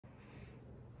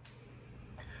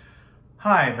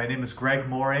Hi, my name is Greg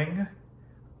Mooring.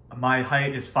 My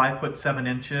height is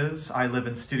 5'7". I live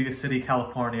in Studio City,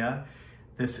 California.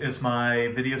 This is my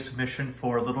video submission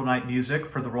for Little Night Music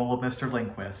for the role of Mr.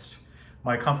 Lindquist.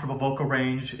 My comfortable vocal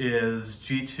range is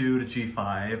G2 to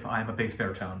G5. I'm a bass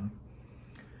baritone.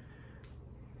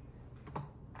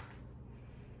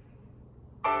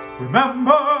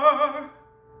 Remember,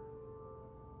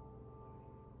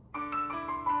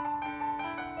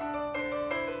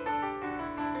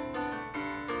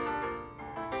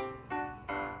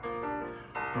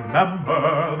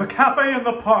 remember the cafe in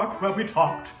the park where we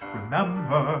talked.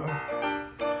 Remember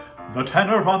the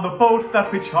tenor on the boat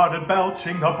that we charted,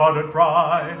 belching the buttered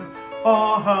bride.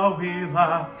 Oh, how we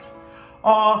laughed.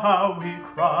 Oh, how we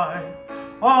cried.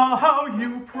 Oh, how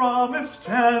you promised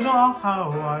and oh,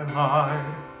 how I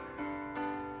lied.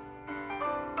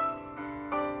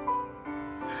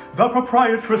 The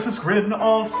proprietress's grin,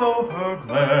 also her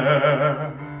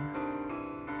glare.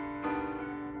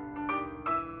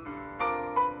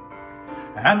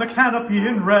 And the canopy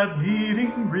in red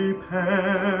needing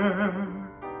repair.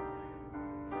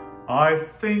 I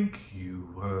think you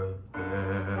were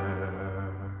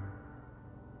there.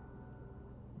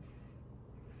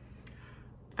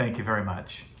 Thank you very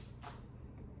much.